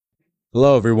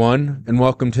Hello, everyone, and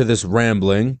welcome to this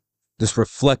rambling, this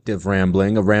reflective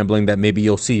rambling, a rambling that maybe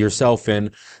you'll see yourself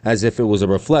in as if it was a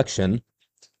reflection,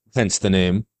 hence the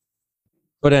name.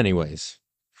 But, anyways,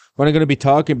 what I'm going to be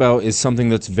talking about is something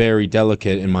that's very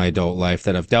delicate in my adult life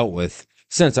that I've dealt with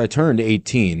since I turned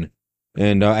 18.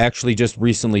 And I actually just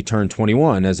recently turned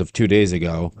 21 as of 2 days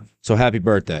ago. So, happy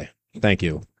birthday. Thank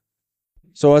you.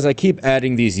 So, as I keep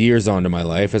adding these years onto my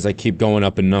life, as I keep going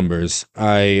up in numbers,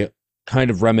 I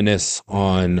kind of reminisce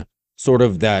on sort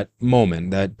of that moment,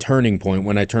 that turning point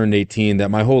when I turned 18, that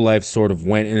my whole life sort of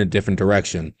went in a different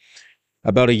direction.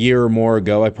 About a year or more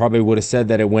ago, I probably would have said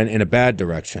that it went in a bad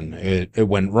direction. It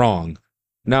went wrong.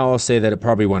 Now I'll say that it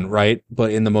probably went right,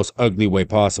 but in the most ugly way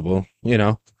possible, in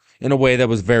a way that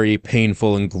was very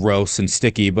painful and gross and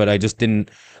sticky, but I didn't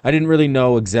really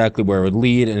know exactly where it would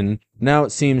lead. And now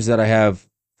it seems that I have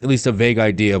at least a vague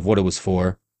idea of what it was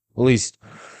for, at least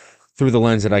through the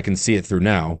lens that I can see it through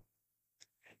now.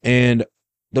 And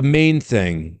the main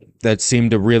thing that seemed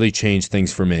to really change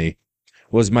things for me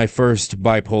was my first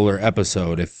bipolar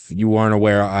episode. If you aren't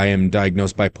aware, I am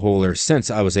diagnosed bipolar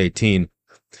since I was 18.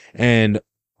 And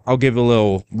I'll give a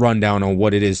little rundown on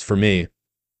what it is for me.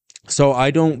 So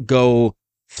I don't go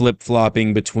flip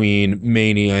flopping between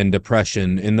mania and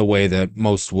depression in the way that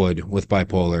most would with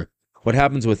bipolar. What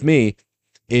happens with me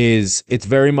is it's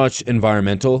very much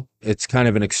environmental. It's kind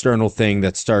of an external thing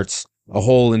that starts a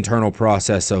whole internal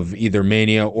process of either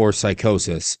mania or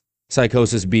psychosis.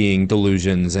 Psychosis being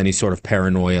delusions, any sort of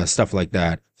paranoia, stuff like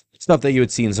that. Stuff that you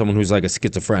would see in someone who's like a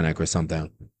schizophrenic or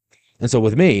something. And so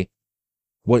with me,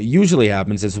 what usually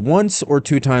happens is once or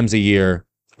two times a year,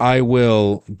 I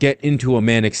will get into a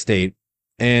manic state.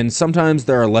 And sometimes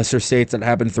there are lesser states that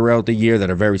happen throughout the year that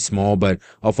are very small, but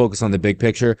I'll focus on the big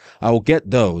picture. I will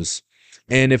get those.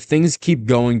 And if things keep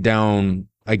going down,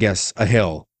 I guess,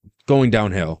 going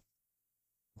downhill,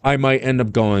 I might end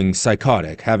up going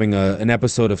psychotic, having an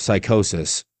episode of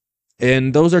psychosis.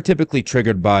 And those are typically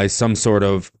triggered by some sort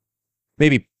of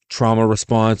maybe trauma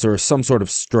response or some sort of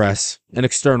stress, an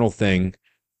external thing.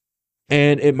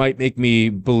 And it might make me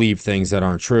believe things that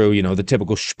aren't true, the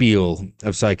typical spiel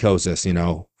of psychosis,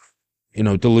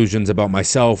 delusions about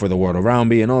myself or the world around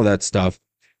me and all that stuff.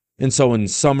 And so in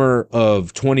summer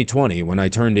of 2020, when I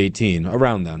turned 18,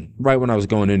 around then, right when I was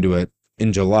going into it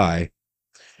in July,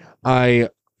 I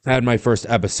had my first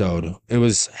episode. It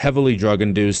was heavily drug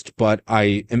induced, but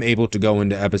I am able to go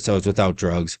into episodes without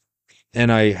drugs.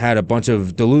 And I had a bunch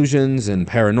of delusions and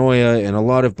paranoia and a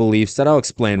lot of beliefs that I'll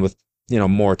explain with,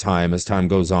 more time as time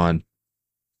goes on.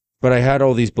 But I had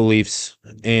all these beliefs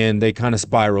and they kind of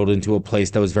spiraled into a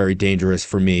place that was very dangerous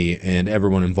for me and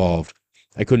everyone involved.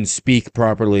 I couldn't speak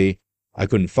properly. I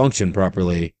couldn't function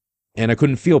properly and I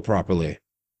couldn't feel properly.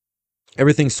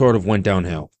 Everything sort of went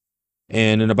downhill.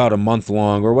 And in about a month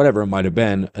long, or whatever it might have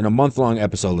been, in a month long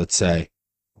episode, let's say,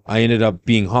 I ended up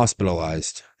being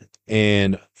hospitalized.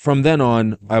 And from then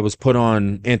on, I was put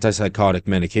on antipsychotic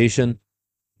medication.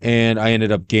 And I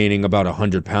ended up gaining about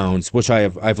 100 pounds, which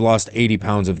I've lost 80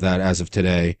 pounds of that as of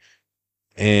today.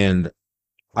 And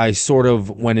I sort of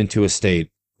went into a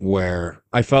state where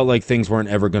I felt like things weren't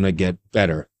ever going to get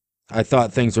better. I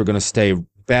thought things were going to stay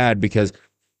bad because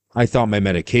I thought my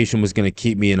medication was going to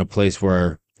keep me in a place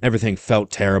where everything felt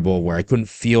terrible, where I couldn't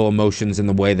feel emotions in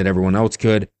the way that everyone else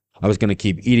could. I was going to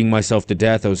keep eating myself to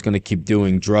death. I was going to keep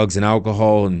doing drugs and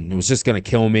alcohol, and it was just going to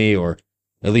kill me or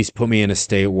at least put me in a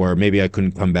state where maybe I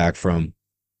couldn't come back from.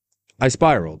 I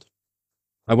spiraled.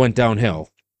 I went downhill.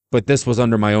 But this was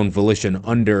under my own volition,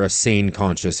 under a sane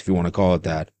conscious, if you want to call it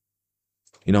that.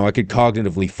 I could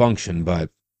cognitively function, but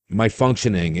my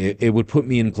functioning, it would put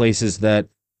me in places that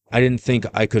I didn't think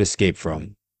I could escape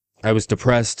from. I was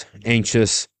depressed,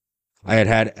 anxious. I had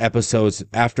had episodes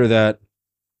after that.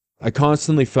 I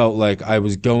constantly felt like I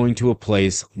was going to a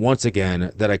place, once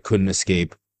again, that I couldn't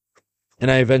escape. And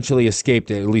I eventually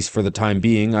escaped it, at least for the time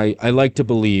being. I like to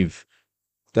believe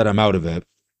that I'm out of it,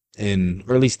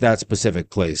 or at least that specific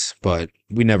place, but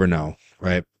we never know,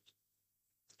 right?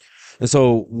 And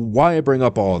so why I bring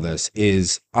up all of this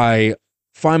is I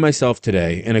find myself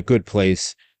today in a good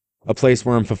place, a place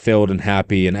where I'm fulfilled and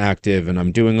happy and active, and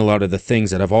I'm doing a lot of the things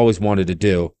that I've always wanted to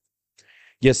do.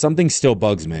 Yet something still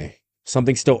bugs me.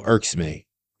 Something still irks me.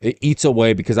 It eats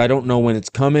away because I don't know when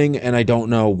it's coming, and I don't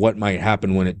know what might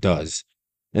happen when it does.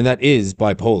 And that is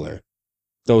bipolar.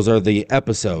 Those are the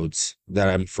episodes that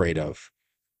I'm afraid of.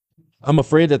 I'm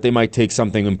afraid that they might take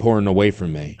something important away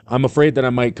from me. I'm afraid that I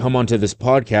might come onto this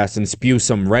podcast and spew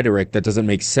some rhetoric that doesn't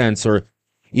make sense or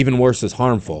even worse is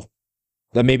harmful.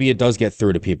 That maybe it does get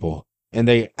through to people and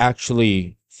they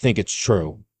actually think it's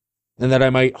true. And that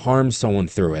I might harm someone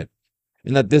through it.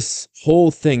 And that this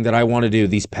whole thing that I want to do,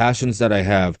 these passions that I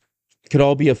have, could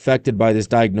all be affected by this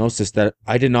diagnosis that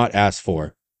I did not ask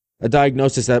for. A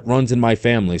diagnosis that runs in my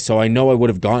family, so I know I would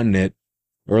have gotten it,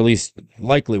 or at least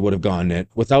likely would have gotten it,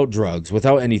 without drugs,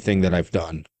 without anything that I've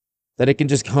done. That it can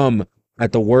just come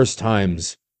at the worst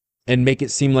times and make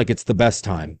it seem like it's the best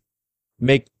time.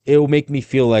 It'll make me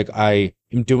feel like I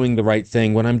am doing the right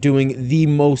thing when I'm doing the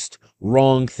most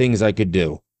wrong things I could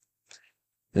do.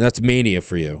 And that's mania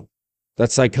for you.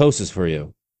 That's psychosis for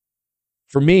you.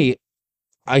 For me,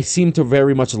 I seem to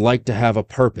very much like to have a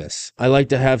purpose. I like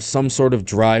to have some sort of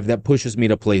drive that pushes me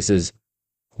to places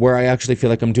where I actually feel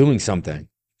like I'm doing something.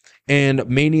 And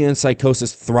mania and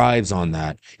psychosis thrives on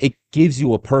that. It gives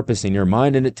you a purpose in your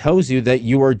mind, and it tells you that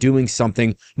you are doing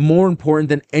something more important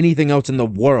than anything else in the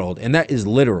world. And that is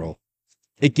literal.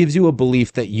 It gives you a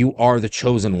belief that you are the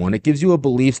chosen one. It gives you a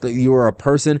belief that you are a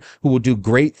person who will do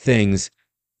great things.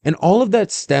 And all of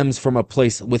that stems from a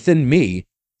place within me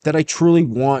that I truly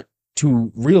want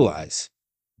to realize.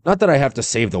 Not that I have to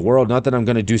save the world, not that I'm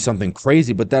going to do something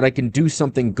crazy, but that I can do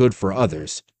something good for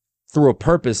others through a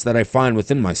purpose that I find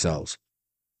within myself.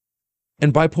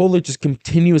 And bipolar just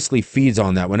continuously feeds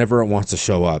on that whenever it wants to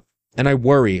show up. And I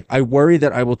worry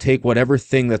that I will take whatever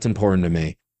thing that's important to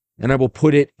me and I will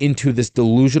put it into this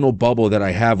delusional bubble that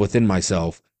I have within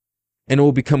myself, and it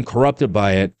will become corrupted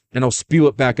by it, and I'll spew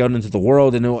it back out into the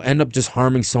world, and it will end up just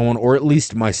harming someone, or at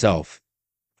least myself.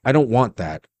 I don't want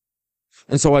that.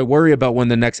 And so I worry about when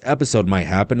the next episode might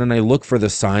happen, and I look for the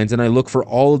signs, and I look for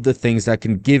all of the things that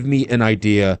can give me an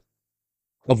idea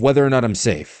of whether or not I'm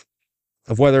safe,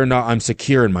 of whether or not I'm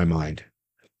secure in my mind.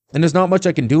 And there's not much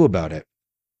I can do about it,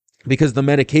 because the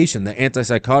medication, the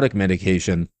antipsychotic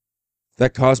medication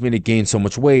that caused me to gain so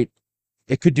much weight,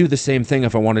 it could do the same thing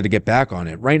if I wanted to get back on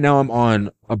it. Right now I'm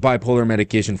on a bipolar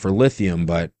medication for lithium,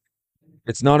 but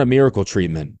it's not a miracle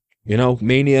treatment. You know,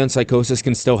 mania and psychosis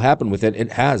can still happen with it.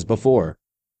 It has before.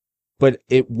 But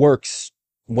it works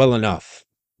well enough,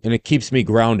 and it keeps me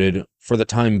grounded for the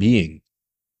time being.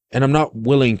 And I'm not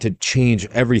willing to change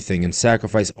everything and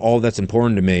sacrifice all that's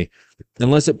important to me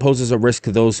unless it poses a risk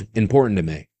to those important to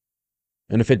me.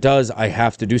 And if it does, I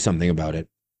have to do something about it.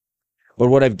 But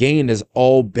what I've gained has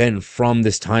all been from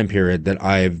this time period that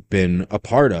I've been a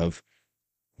part of,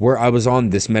 where I was on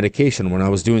this medication, when I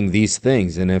was doing these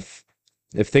things. And if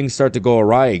things start to go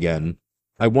awry again,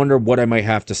 I wonder what I might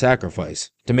have to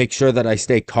sacrifice to make sure that I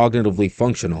stay cognitively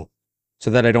functional so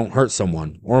that I don't hurt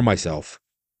someone or myself.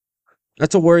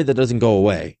 That's a worry that doesn't go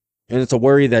away, and it's a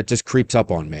worry that just creeps up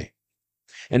on me.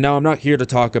 And now I'm not here to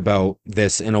talk about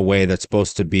this in a way that's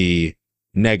supposed to be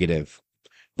negative,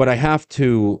 but I have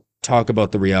to talk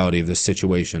about the reality of this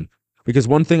situation, because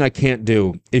one thing I can't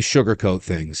do is sugarcoat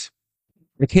things.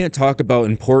 I can't talk about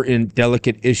important,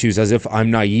 delicate issues as if I'm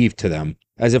naive to them,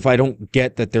 as if I don't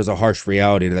get that there's a harsh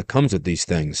reality that comes with these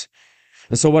things.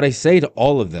 And so what I say to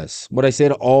all of this, what I say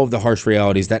to all of the harsh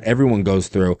realities that everyone goes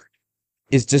through,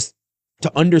 is just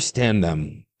to understand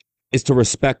them, is to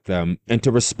respect them, and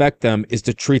to respect them is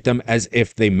to treat them as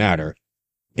if they matter.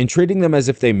 And treating them as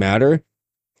if they matter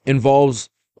involves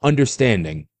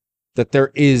understanding that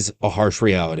there is a harsh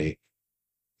reality.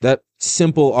 That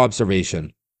simple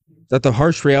observation, that the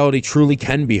harsh reality truly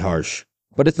can be harsh,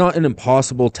 but it's not an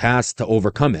impossible task to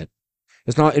overcome it.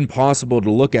 It's not impossible to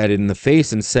look at it in the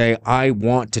face and say, I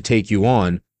want to take you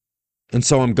on, and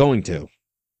so I'm going to.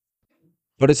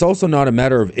 But it's also not a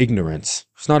matter of ignorance.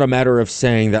 It's not a matter of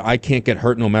saying that I can't get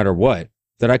hurt no matter what,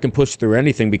 that I can push through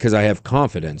anything because I have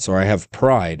confidence or I have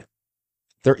pride.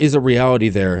 There is a reality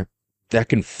there that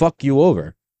can fuck you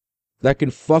over, that can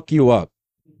fuck you up.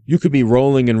 You could be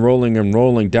rolling and rolling and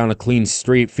rolling down a clean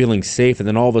street feeling safe, and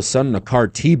then all of a sudden a car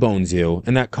T-bones you,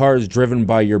 and that car is driven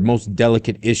by your most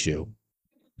delicate issue.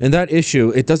 And that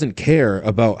issue, it doesn't care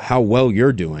about how well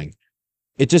you're doing.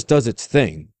 It just does its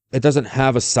thing. It doesn't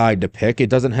have a side to pick. It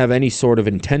doesn't have any sort of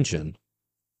intention.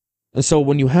 And so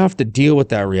when you have to deal with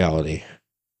that reality,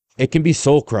 it can be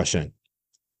soul-crushing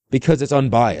because it's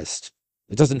unbiased.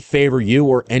 It doesn't favor you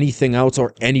or anything else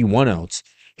or anyone else.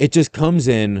 It just comes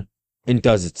in and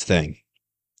does its thing.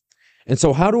 And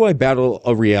so how do I battle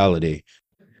a reality?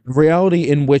 A reality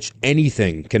in which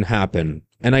anything can happen,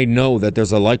 and I know that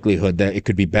there's a likelihood that it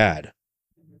could be bad.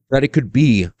 That it could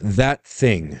be that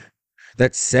thing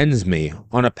that sends me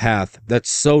on a path that's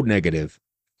so negative,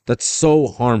 that's so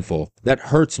harmful, that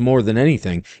hurts more than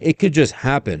anything. It could just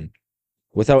happen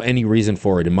without any reason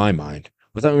for it in my mind,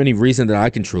 without any reason that I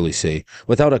can truly see,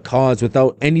 without a cause,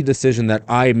 without any decision that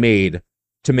I made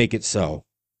to make it so.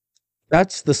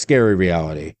 That's the scary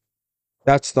reality.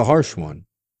 That's the harsh one.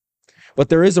 But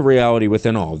there is a reality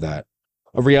within all of that.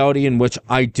 a reality in which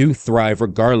I do thrive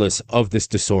regardless of this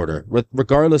disorder,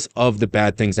 regardless of the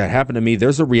bad things that happen to me.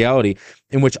 There's a reality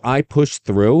in which I push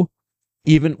through.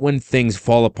 Even when things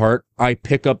fall apart, I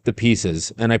pick up the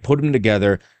pieces and I put them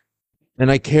together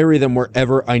and I carry them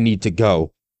wherever I need to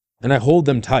go. And I hold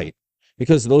them tight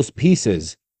because those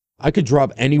pieces, I could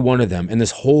drop any one of them and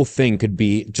this whole thing could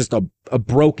be just a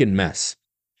broken mess.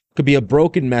 Could be a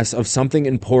broken mess of something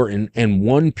important, and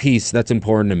one piece that's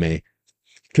important to me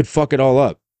could fuck it all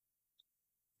up.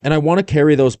 And I want to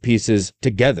carry those pieces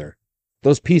together.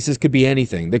 Those pieces could be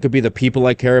anything. They could be the people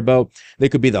I care about. They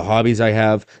could be the hobbies I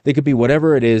have. They could be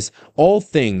whatever it is. All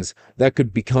things that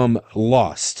could become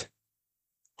lost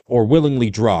or willingly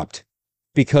dropped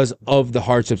because of the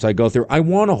hardships I go through. I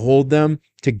want to hold them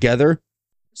together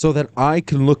so that I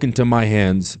can look into my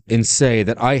hands and say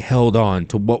that I held on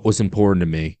to what was important to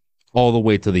me all the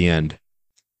way to the end.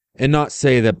 And not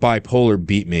say that bipolar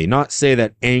beat me, not say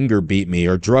that anger beat me,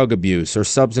 or drug abuse, or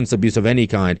substance abuse of any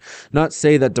kind, not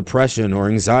say that depression or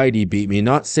anxiety beat me,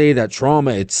 not say that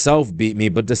trauma itself beat me,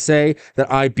 but to say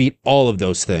that I beat all of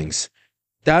those things.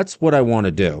 That's what I want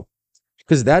to do.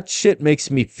 Because that shit makes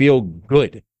me feel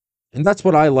good. And that's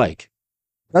what I like.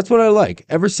 That's what I like.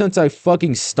 Ever since I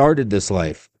fucking started this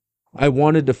life, I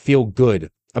wanted to feel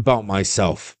good about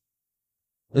myself.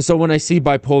 And so when I see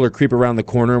bipolar creep around the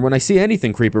corner, when I see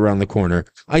anything creep around the corner,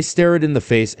 I stare it in the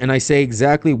face and I say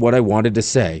exactly what I wanted to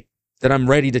say. That I'm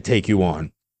ready to take you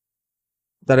on.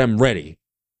 That I'm ready.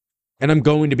 And I'm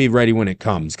going to be ready when it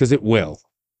comes, because it will.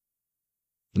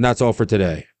 And that's all for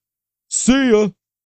today. See ya!